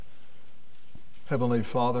Heavenly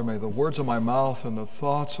Father, may the words of my mouth and the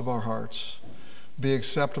thoughts of our hearts be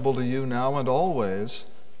acceptable to you now and always,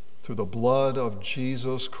 through the blood of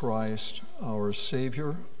Jesus Christ, our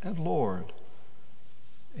Savior and Lord.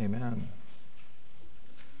 Amen.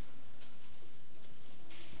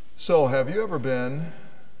 So, have you ever been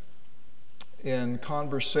in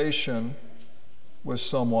conversation with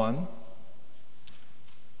someone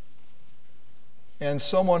and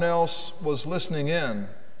someone else was listening in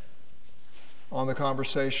on the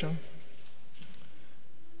conversation,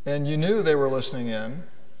 and you knew they were listening in,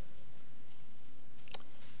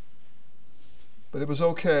 but it was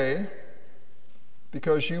okay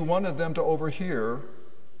because you wanted them to overhear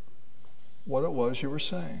what it was you were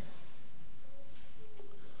saying?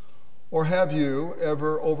 Or have you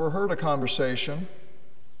ever overheard a conversation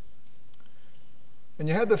and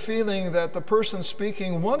you had the feeling that the person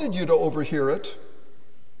speaking wanted you to overhear it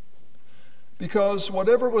because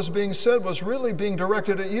whatever was being said was really being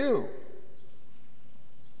directed at you?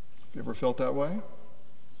 Have you ever felt that way?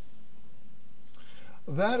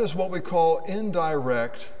 That is what we call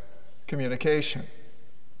indirect communication.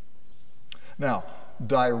 Now,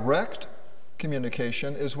 direct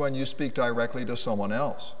communication is when you speak directly to someone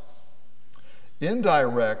else.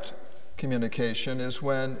 Indirect communication is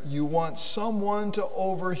when you want someone to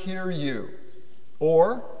overhear you,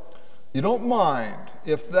 or you don't mind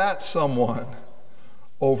if that someone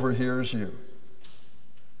overhears you.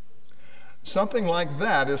 Something like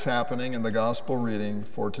that is happening in the gospel reading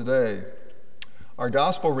for today. Our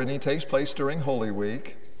gospel reading takes place during Holy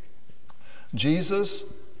Week. Jesus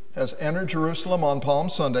has entered Jerusalem on Palm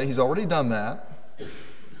Sunday. He's already done that.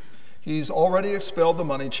 He's already expelled the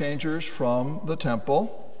money changers from the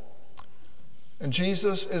temple. And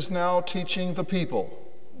Jesus is now teaching the people,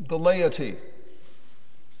 the laity,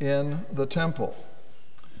 in the temple.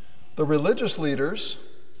 The religious leaders,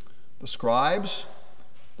 the scribes,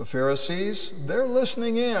 the Pharisees, they're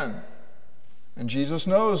listening in. And Jesus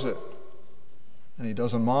knows it. And he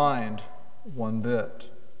doesn't mind one bit.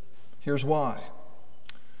 Here's why.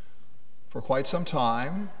 For quite some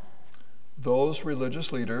time, those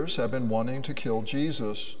religious leaders have been wanting to kill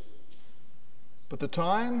Jesus. But the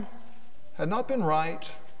time had not been right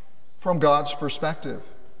from God's perspective.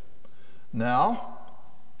 Now,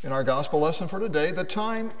 in our gospel lesson for today, the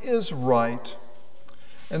time is right.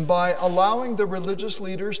 And by allowing the religious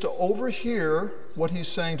leaders to overhear what he's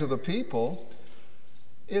saying to the people,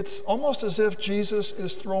 it's almost as if Jesus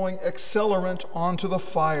is throwing accelerant onto the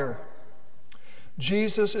fire.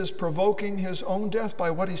 Jesus is provoking his own death by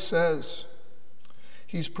what he says.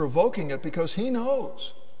 He's provoking it because he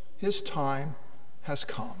knows his time has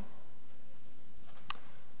come.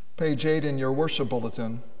 Page 8 in your worship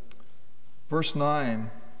bulletin, verse 9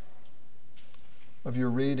 of your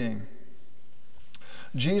reading.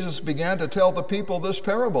 Jesus began to tell the people this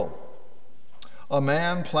parable. A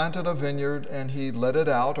man planted a vineyard and he let it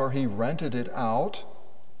out, or he rented it out,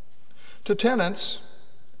 to tenants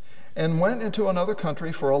and went into another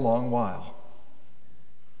country for a long while.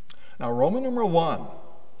 Now, Roman numeral 1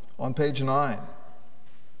 on page 9.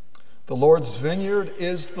 The Lord's vineyard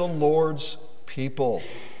is the Lord's people.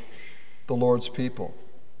 The Lord's people.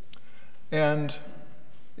 And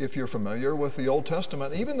if you're familiar with the Old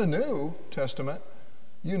Testament, even the New Testament,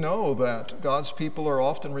 you know that God's people are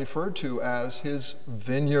often referred to as his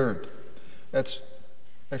vineyard. That's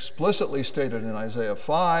explicitly stated in Isaiah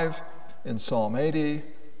 5, in Psalm 80,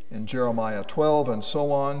 in Jeremiah 12, and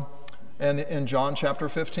so on, and in John chapter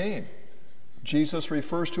 15. Jesus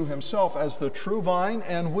refers to himself as the true vine,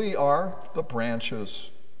 and we are the branches.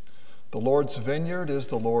 The Lord's vineyard is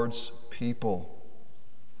the Lord's people.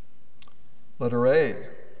 Letter A.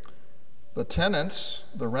 The tenants,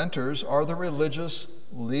 the renters, are the religious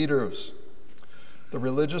leaders. The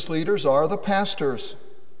religious leaders are the pastors.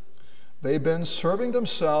 They've been serving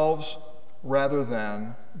themselves rather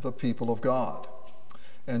than the people of God.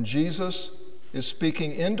 And Jesus is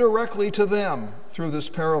speaking indirectly to them through this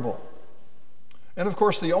parable. And of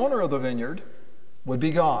course, the owner of the vineyard would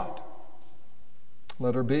be God.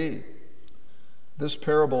 Letter B. This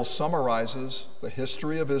parable summarizes the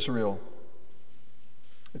history of Israel.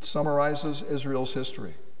 It summarizes Israel's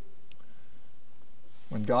history.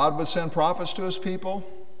 When God would send prophets to his people,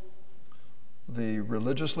 the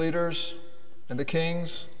religious leaders and the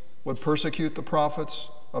kings would persecute the prophets,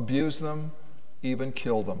 abuse them, even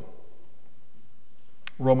kill them.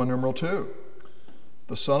 Roman numeral 2.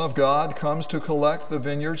 The Son of God comes to collect the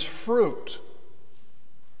vineyard's fruit.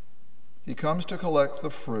 He comes to collect the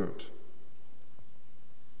fruit.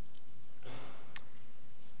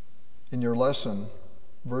 In your lesson,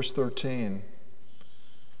 verse 13,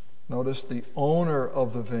 Notice the owner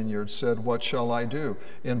of the vineyard said, "What shall I do?"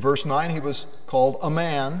 In verse 9, he was called a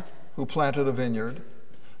man who planted a vineyard.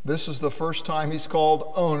 This is the first time he's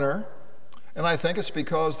called owner. And I think it's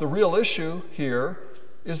because the real issue here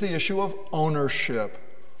is the issue of ownership.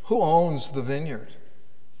 Who owns the vineyard?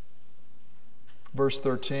 Verse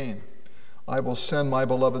 13, "I will send my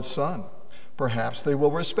beloved son. Perhaps they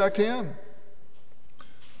will respect him."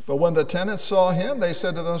 But when the tenants saw him, they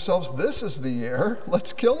said to themselves, "This is the heir.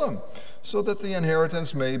 Let's kill him, so that the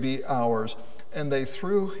inheritance may be ours." And they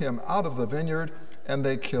threw him out of the vineyard, and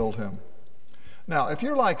they killed him. Now, if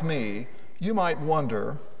you're like me, you might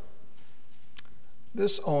wonder,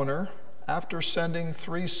 this owner, after sending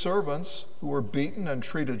 3 servants who were beaten and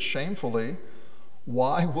treated shamefully,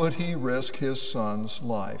 why would he risk his son's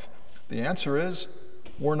life? The answer is,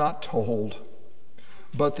 we're not told.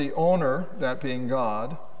 But the owner, that being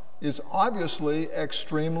God, is obviously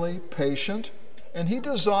extremely patient, and he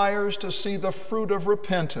desires to see the fruit of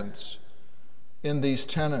repentance in these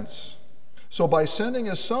tenants. So by sending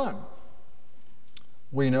his son,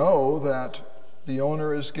 we know that the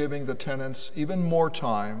owner is giving the tenants even more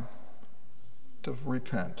time to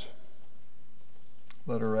repent.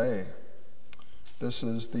 Letter A. This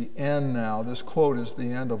is the end now. This quote is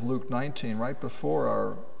the end of Luke 19, right before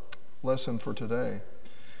our lesson for today.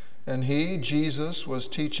 "And he, Jesus, was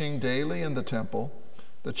teaching daily in the temple.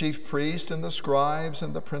 The chief priests and the scribes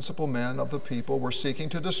and the principal men of the people were seeking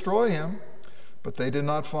to destroy him, but they did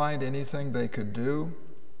not find anything they could do,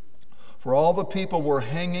 for all the people were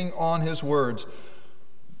hanging on his words."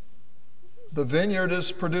 The vineyard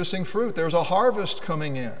is producing fruit. There's a harvest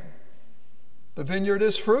coming in. The vineyard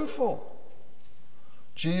is fruitful.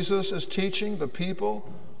 Jesus is teaching. The people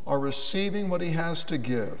are receiving what he has to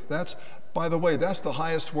give. By the way, that's the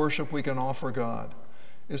highest worship we can offer God.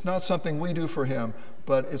 It's not something we do for him,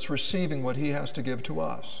 but it's receiving what he has to give to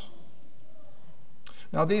us.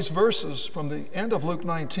 Now, these verses from the end of Luke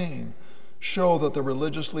 19 show that the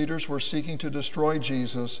religious leaders were seeking to destroy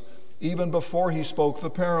Jesus even before he spoke the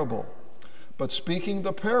parable. But speaking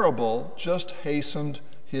the parable just hastened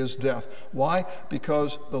his death. Why?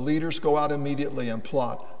 Because the leaders go out immediately and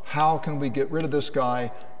plot, how can we get rid of this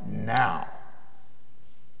guy now?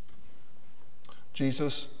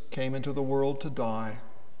 Jesus came into the world to die,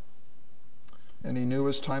 and he knew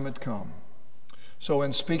his time had come. So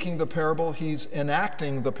in speaking the parable, he's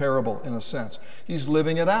enacting the parable in a sense. He's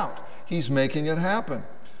living it out. He's making it happen.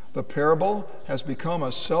 The parable has become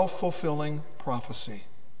a self-fulfilling prophecy.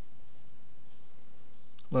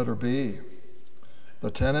 Letter B.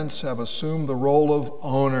 The tenants have assumed the role of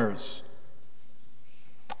owners.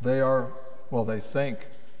 They think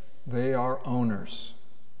they are owners.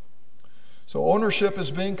 So ownership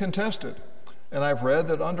is being contested. And I've read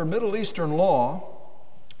that under Middle Eastern law,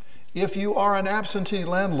 if you are an absentee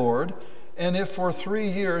landlord, and if for 3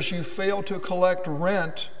 years you fail to collect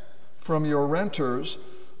rent from your renters,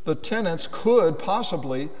 the tenants could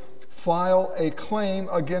possibly file a claim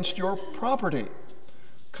against your property,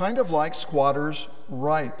 kind of like squatters'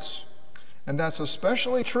 rights. And that's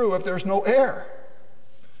especially true if there's no heir.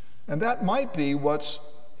 And that might be what's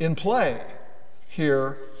in play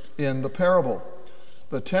here in the parable.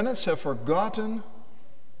 The tenants have forgotten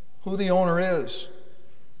who the owner is.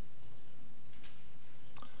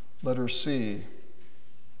 Letter C.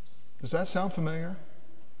 Does that sound familiar?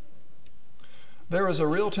 There is a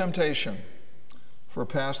real temptation for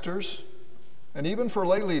pastors and even for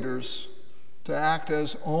lay leaders to act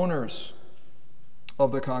as owners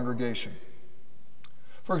of the congregation.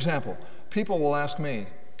 For example, people will ask me,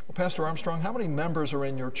 "Well, Pastor Armstrong, how many members are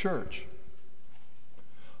in your church?"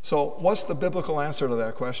 So what's the biblical answer to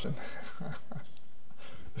that question?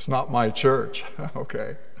 It's not my church,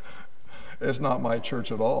 okay? It's not my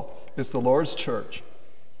church at all. It's the Lord's church.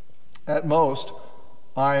 At most,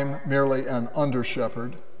 I'm merely an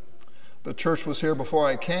under-shepherd. The church was here before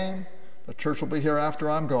I came. The church will be here after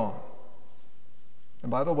I'm gone. And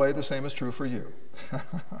by the way, the same is true for you.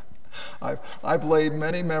 I've laid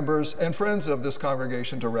many members and friends of this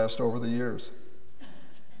congregation to rest over the years.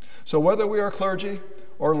 So whether we are clergy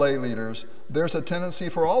or lay leaders, there's a tendency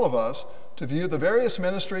for all of us to view the various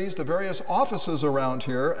ministries, the various offices around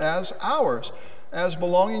here as ours, as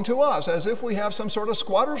belonging to us, as if we have some sort of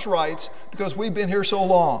squatter's rights because we've been here so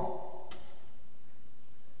long.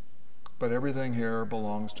 But everything here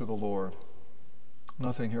belongs to the Lord.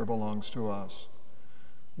 Nothing here belongs to us.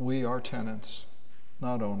 We are tenants,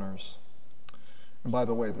 not owners. And by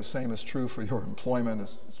the way, the same is true for your employment.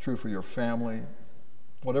 It's true for your family.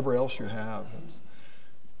 Whatever else you have,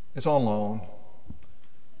 it's on loan,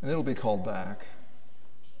 and it'll be called back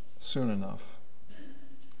soon enough.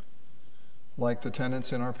 like the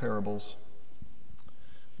tenants in our parables.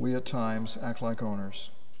 We at times act like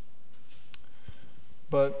owners.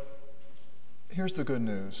 But here's the good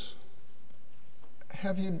news.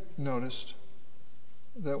 Have you noticed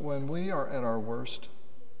that when we are at our worst,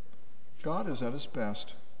 God is at his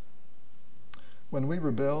best? When we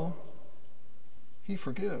rebel, he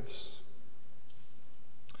forgives.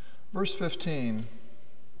 Verse 15b,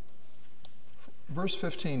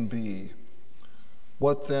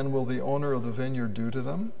 what then will the owner of the vineyard do to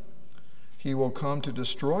them? He will come to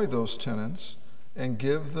destroy those tenants and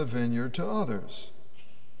give the vineyard to others.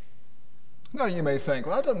 Now you may think,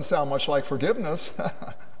 well, that doesn't sound much like forgiveness.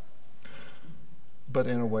 But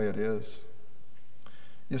in a way it is.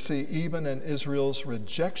 You see, even in Israel's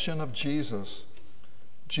rejection of Jesus,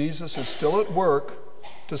 Jesus is still at work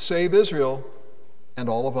to save Israel and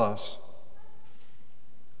all of us.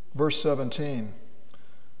 Verse 17,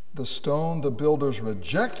 the stone the builders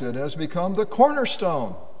rejected has become the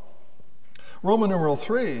cornerstone. Roman numeral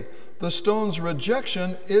 3, the stone's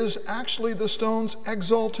rejection is actually the stone's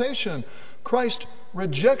exaltation. Christ's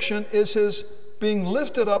rejection is his being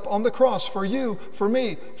lifted up on the cross for you, for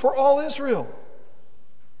me, for all Israel.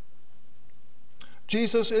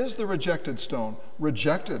 Jesus is the rejected stone,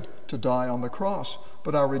 rejected to die on the cross.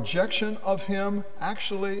 But our rejection of him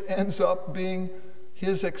actually ends up being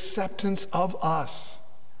his acceptance of us.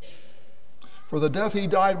 For the death he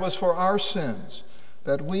died was for our sins,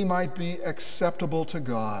 that we might be acceptable to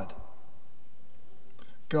God.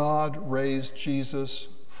 God raised Jesus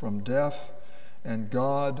from death, and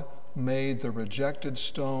God made the rejected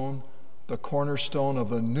stone the cornerstone of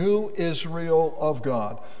the new Israel of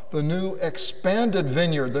God, the new expanded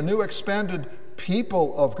vineyard, the new expanded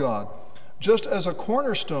people of God. Just as a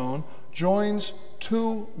cornerstone joins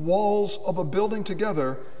two walls of a building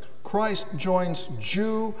together, Christ joins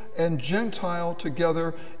Jew and Gentile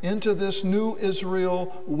together into this new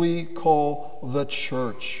Israel we call the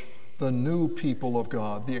church, the new people of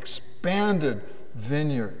God, the expanded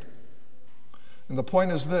vineyard. And the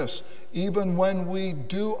point is this, even when we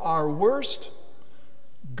do our worst,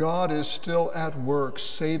 God is still at work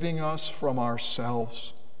saving us from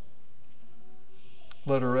ourselves.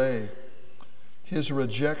 Letter A, his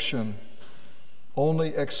rejection only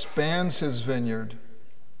expands his vineyard.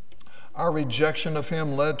 Our rejection of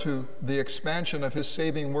him led to the expansion of his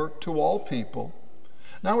saving work to all people.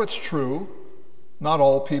 Now it's true, not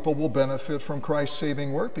all people will benefit from Christ's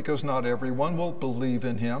saving work because not everyone will believe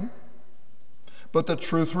in him. But the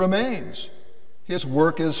truth remains. His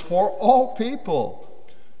work is for all people.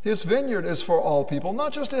 His vineyard is for all people,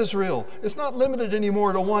 not just Israel. It's not limited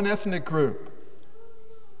anymore to one ethnic group.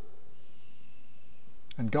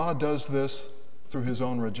 And God does this through his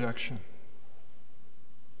own rejection.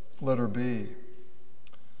 Letter B.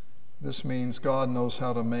 This means God knows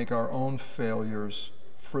how to make our own failures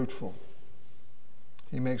fruitful.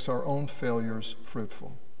 He makes our own failures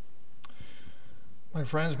fruitful. My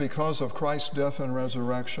friends, because of Christ's death and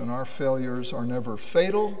resurrection, our failures are never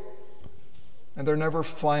fatal and they're never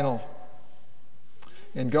final.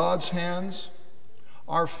 In God's hands,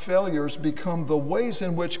 our failures become the ways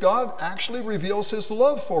in which God actually reveals his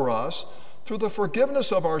love for us through the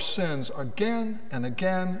forgiveness of our sins again and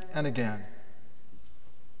again and again.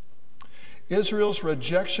 Israel's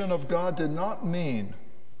rejection of God did not mean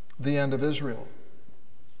the end of Israel.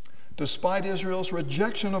 Despite Israel's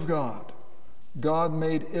rejection of God, God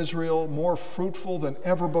made Israel more fruitful than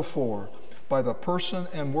ever before by the person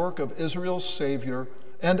and work of Israel's Savior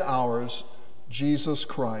and ours, Jesus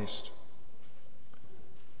Christ.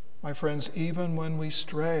 My friends, even when we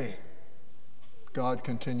stray, God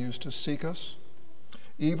continues to seek us.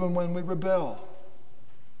 Even when we rebel,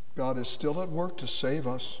 God is still at work to save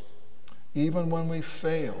us. Even when we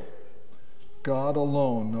fail, God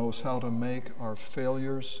alone knows how to make our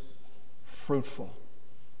failures fruitful.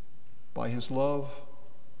 By his love,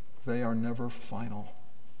 they are never final.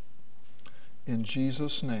 In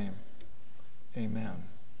Jesus' name, amen.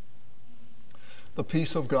 The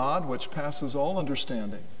peace of God, which passes all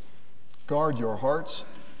understanding, guard your hearts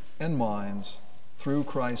and minds through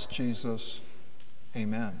Christ Jesus.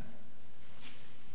 Amen.